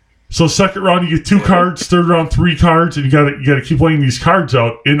 So second round, you get 2 cards. Third round, 3 cards. And you got to keep playing these cards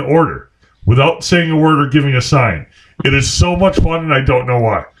out in order. Without saying a word or giving a sign. It is so much fun, and I don't know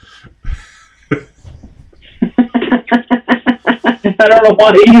why. I don't know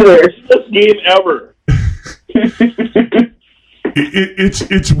why either. best game ever.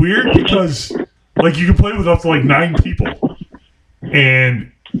 It's weird because like you can play with up to like 9 people,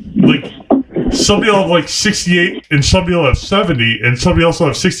 and like somebody will have like 68 and somebody will have 70 and somebody else will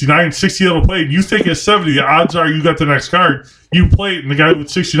have 69. 68 will play and you think it's 70. The odds are you got the next card. You play it and the guy with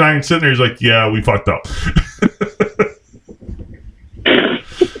 69 sitting there, he's like, yeah, we fucked up.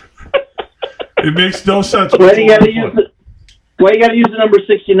 It makes no sense. Why do you gotta use the number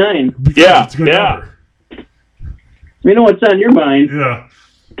 69? Because Yeah, it's a good yeah. number. We know what's on your mind. Yeah.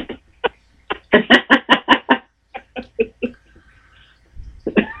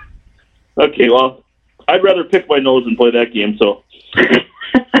 Okay, well, I'd rather pick my nose and play that game, so.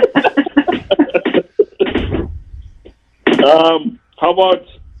 How about,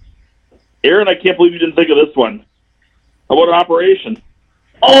 Aaron, I can't believe you didn't think of this one. How about Operation?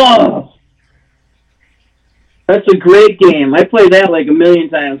 Oh! That's a great game. I played that like a million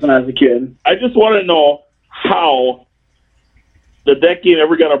times when I was a kid. I just want to know how that game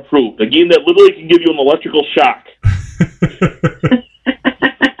ever got approved. A game that literally can give you an electrical shock.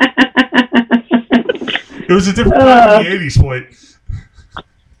 It was a different time in the 80s, Floyd.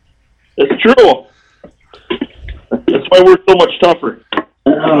 It's true. That's why we're so much tougher.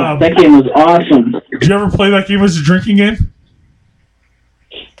 Oh, that game was awesome. Did you ever play that game as a drinking game?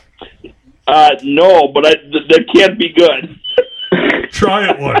 No, but that can't be good. Try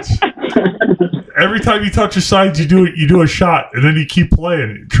it once. Every time you touch a side, you do a shot, and then you keep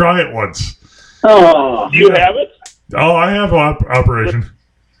playing. Try it once. Oh, Do you have it? Oh, I have Operation.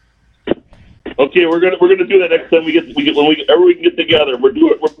 Okay, we're gonna do that next time we can get together.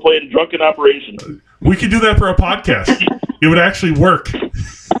 We're playing Drunken Operation. We could do that for a podcast. It would actually work.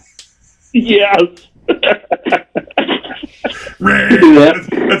 Yes. Red.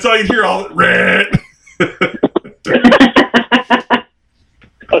 That's all you hear. All red.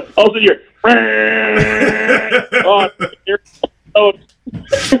 Also, you're. Oh,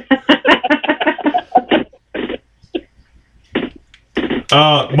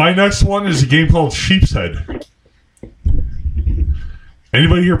 My next one is a game called Sheep's Head.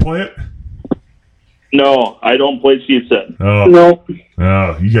 Anybody here play it? no, I don't play Sheep's Head. Oh, no.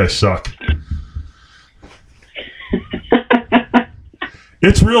 oh, you guys suck.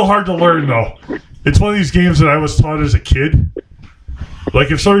 It's real hard to learn, though. It's one of these games that I was taught as a kid.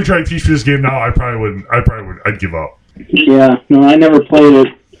 Like, if somebody tried to teach me this game now, I probably wouldn't. I'd give up. Yeah, no, I never played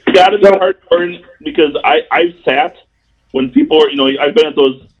it. It's got to be hard to learn because I've sat when people are, I've been at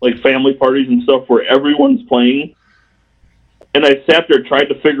those like family parties and stuff where everyone's playing, and I sat there trying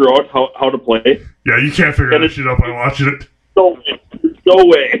to figure out how to play. Yeah, you can't figure that shit out by watching it. No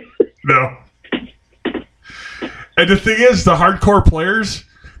way. No. And the thing is, the hardcore players,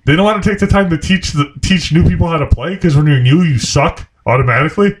 they don't want to take the time to teach new people how to play because when you're new, you suck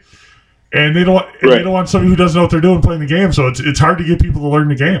automatically, and they don't want somebody who doesn't know what they're doing playing the game. So it's hard to get people to learn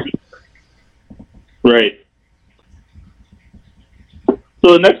the game. Right.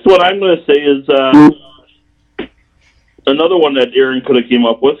 So the next one I'm going to say is another one that Aaron could have came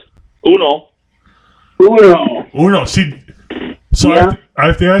up with. Uno. See, so Yeah. I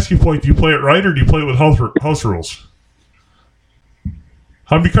have to ask you, Floyd, do you play it right or do you play it with house rules?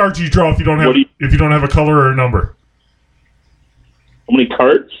 How many cards do you draw if you don't have a color or a number? How many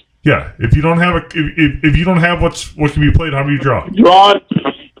cards? Yeah, if you don't have if you don't have what can be played, how many do you draw?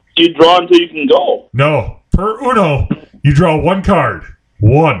 You draw until you can go. No, per Uno, you draw 1 card.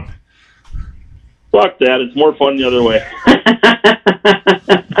 1. Fuck that. It's more fun the other way.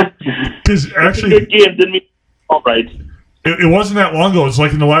 Because It's a actually, good game. Didn't mean all right. it wasn't that long ago. It's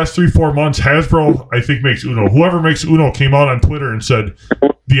like in the last 3-4 months, Hasbro, I think, makes Uno. Whoever makes Uno came out on Twitter and said,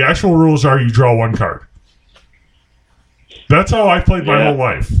 the actual rules are you draw 1 card. That's how I played my whole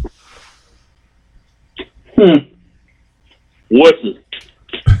life. What's it?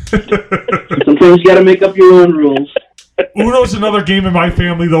 Sometimes you got to make up your own rules. Uno's another game in my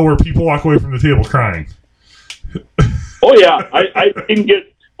family, though, where people walk away from the table crying. Oh yeah, I didn't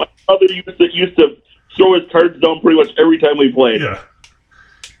get. My brother used to throw his cards down pretty much every time we played. Yeah.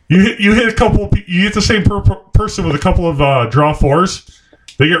 You hit a couple. You hit the same person with a couple of draw fours.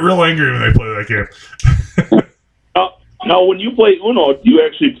 They get real angry when they play that game. Now, when you play Uno, do you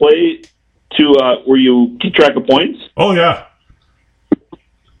actually play to where you keep track of points? Oh yeah.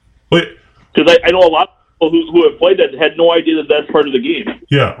 Wait. Because I know a lot of people who have played that had no idea that that's part of the game.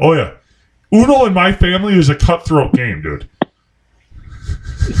 Yeah. Oh yeah. Uno in my family is a cutthroat game, dude.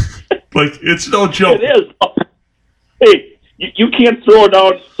 Like, it's no joke. It is. Hey, you can't throw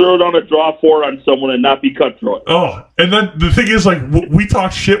down a draw four on someone and not be cutthroat. Oh, and then the thing is, like, we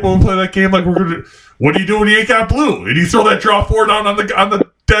talk shit when we play that game. Like, we're gonna. What do you do when you ain't got blue? And you throw that draw four down on the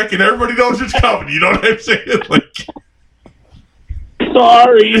deck, and everybody knows it's coming. You know what I'm saying? Like,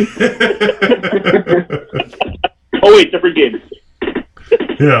 sorry. Oh wait, different game.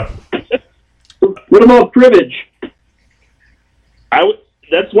 Yeah. What about cribbage?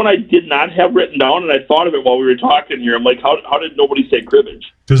 That's one I did not have written down, and I thought of it while we were talking here. I'm like, how did nobody say cribbage?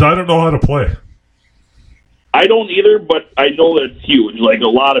 Because I don't know how to play. I don't either, but I know that it's huge. Like, a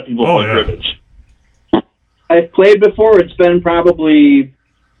lot of people play cribbage. I've played before. It's been probably,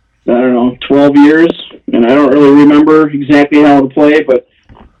 12 years, and I don't really remember exactly how to play, but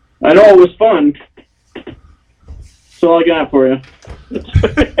I know it was fun. That's all I got for you.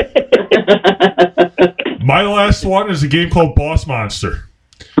 My last one is a game called Boss Monster.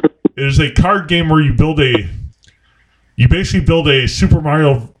 It is a card game where you basically build a Super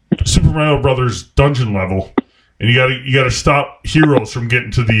Mario Brothers dungeon level, and you gotta stop heroes from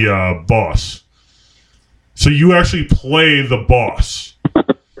getting to the boss. So you actually play the boss,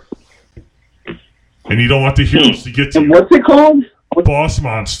 and you don't want the heroes to get to you. And what's it called? Boss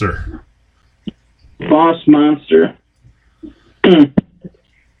Monster. Boss Monster.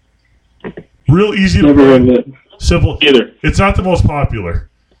 Real easy to Never heard of play. it. Simple. Either. It's not the most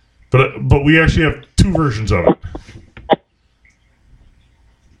popular, but we actually have 2 versions of it.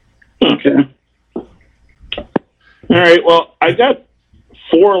 Okay. All right. Well, I got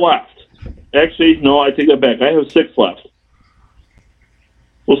 4 left. Actually, no, I take that back. I have 6 left.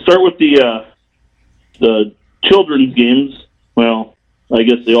 We'll start with the children's games. Well, I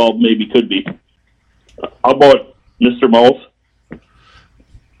guess they all maybe could be. How about Mr. Mouth? I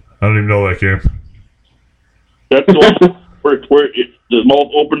don't even know that game. That's the one where the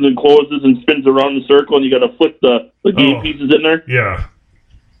mouth opens and closes and spins around in a circle, and you got to flip the game pieces in there. Yeah.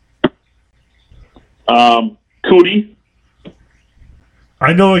 Cootie.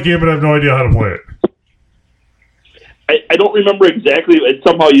 I know that game, but I have no idea how to play it. I don't remember exactly.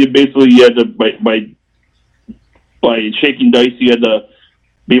 Somehow you basically had to by shaking dice, you had to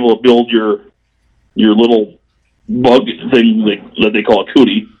be able to build your little bug thing that they call a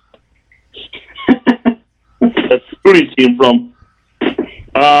cootie. That's where Cooties came from.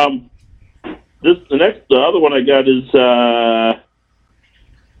 The other one I got is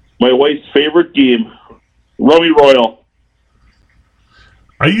my wife's favorite game, Rummy Royale.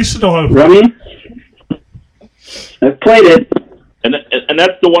 I used to know how to play. Rummy? I've played it. And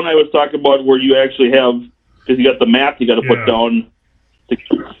that's the one I was talking about where you actually have, because you got the map you got to put down. It's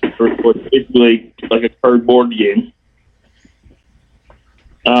basically like a cardboard game.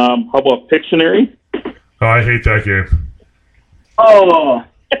 How about Pictionary? Oh, I hate that game. Oh.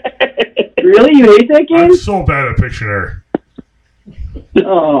 Really? You hate that game? I'm so bad at Pictionary.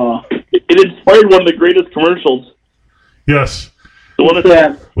 Oh. It inspired one of the greatest commercials. Yes. The one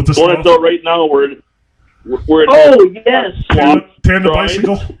that's With the one that's out right now where it oh, yes. Tandem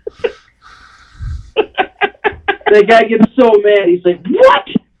bicycle. That guy gets so mad. He's like, what?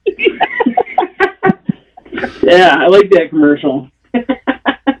 Yeah, I like that commercial.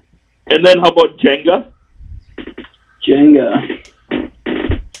 And then how about Jenga? Jenga.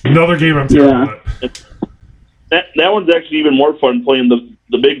 Another game I'm terrible at. That one's actually even more fun playing the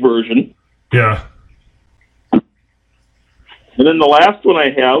big version. Yeah. And then the last one I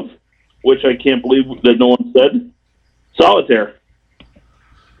have, which I can't believe that no one said, Solitaire.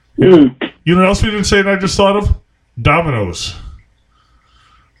 Mm. You know what else we didn't say and I just thought of? Dominoes.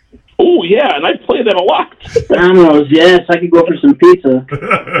 Oh, yeah, and I play that a lot. Dominoes, yes. I could go for some pizza.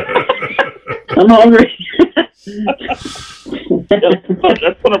 I'm hungry.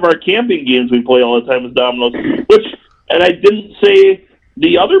 That's one of our camping games we play all the time is Dominoes. And I didn't say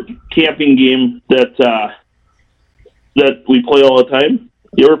the other camping game that we play all the time.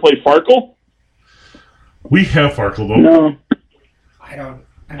 You ever play Farkle? We have Farkle, though. No. I don't.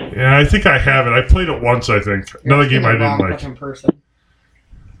 Yeah, I think I have it. I played it once, I think. Another game I didn't like. Person.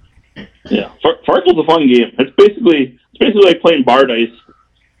 Yeah, Farkle's a fun game. It's basically like playing bar dice,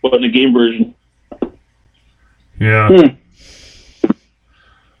 but in a game version. Yeah.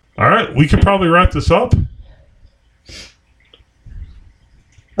 All right, we could probably wrap this up.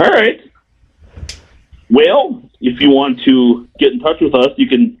 All right. Well, if you want to get in touch with us, you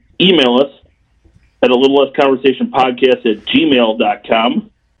can email us at a little less conversation podcast at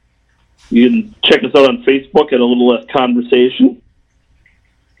gmail.com. You can check us out on Facebook at a little less conversation.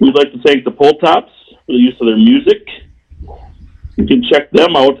 We'd like to thank the Pull Tops for the use of their music. You can check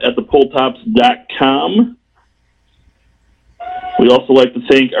them out at thepulltops.com. We'd also like to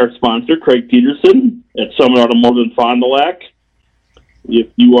thank our sponsor, Craig Peterson at Summit Automotive in Fond du Lac. If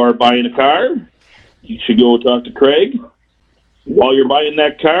you are buying a car, you should go talk to Craig. While you're buying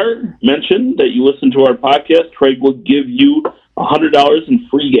that car, mention that you listen to our podcast. Craig will give you $100 in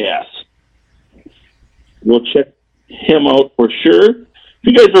free gas. We'll check him out for sure. If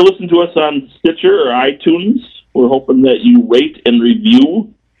you guys are listening to us on Stitcher or iTunes, we're hoping that you rate and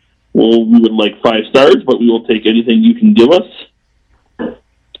review. Well, we would like 5 stars, but we will take anything you can give us.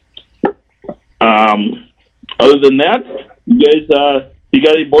 Other than that, you guys, you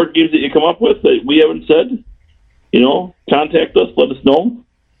got any board games that you come up with that we haven't said? Contact us, let us know.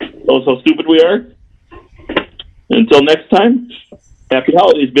 Tell us how stupid we are. Until next time, happy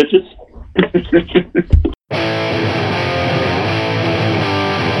holidays, bitches.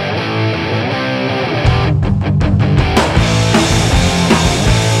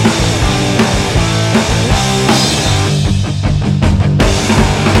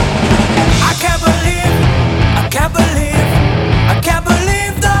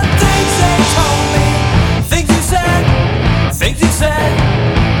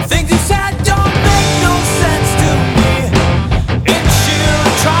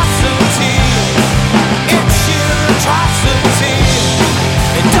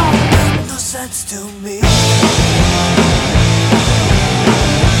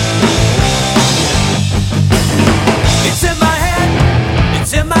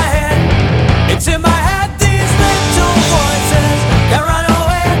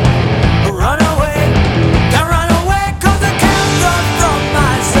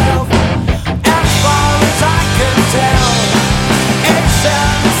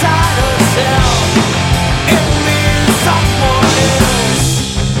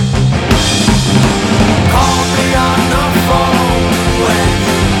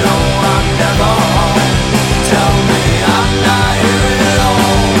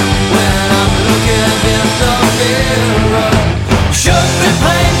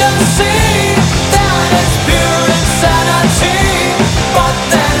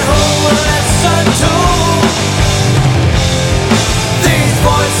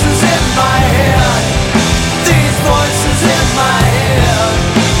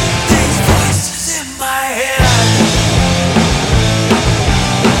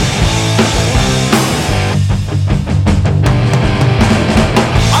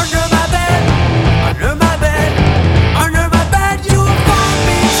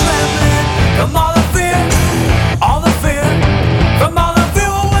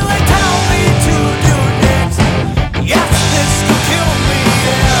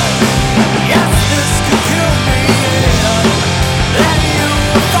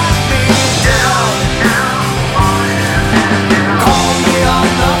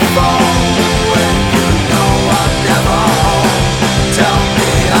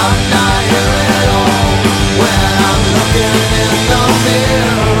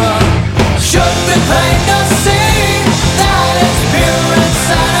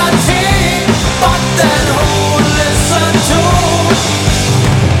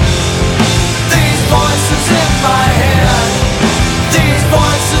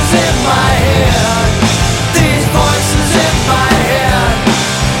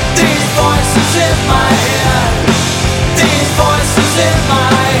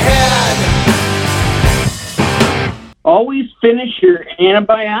 Always finish your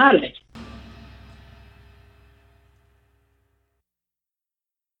antibiotics.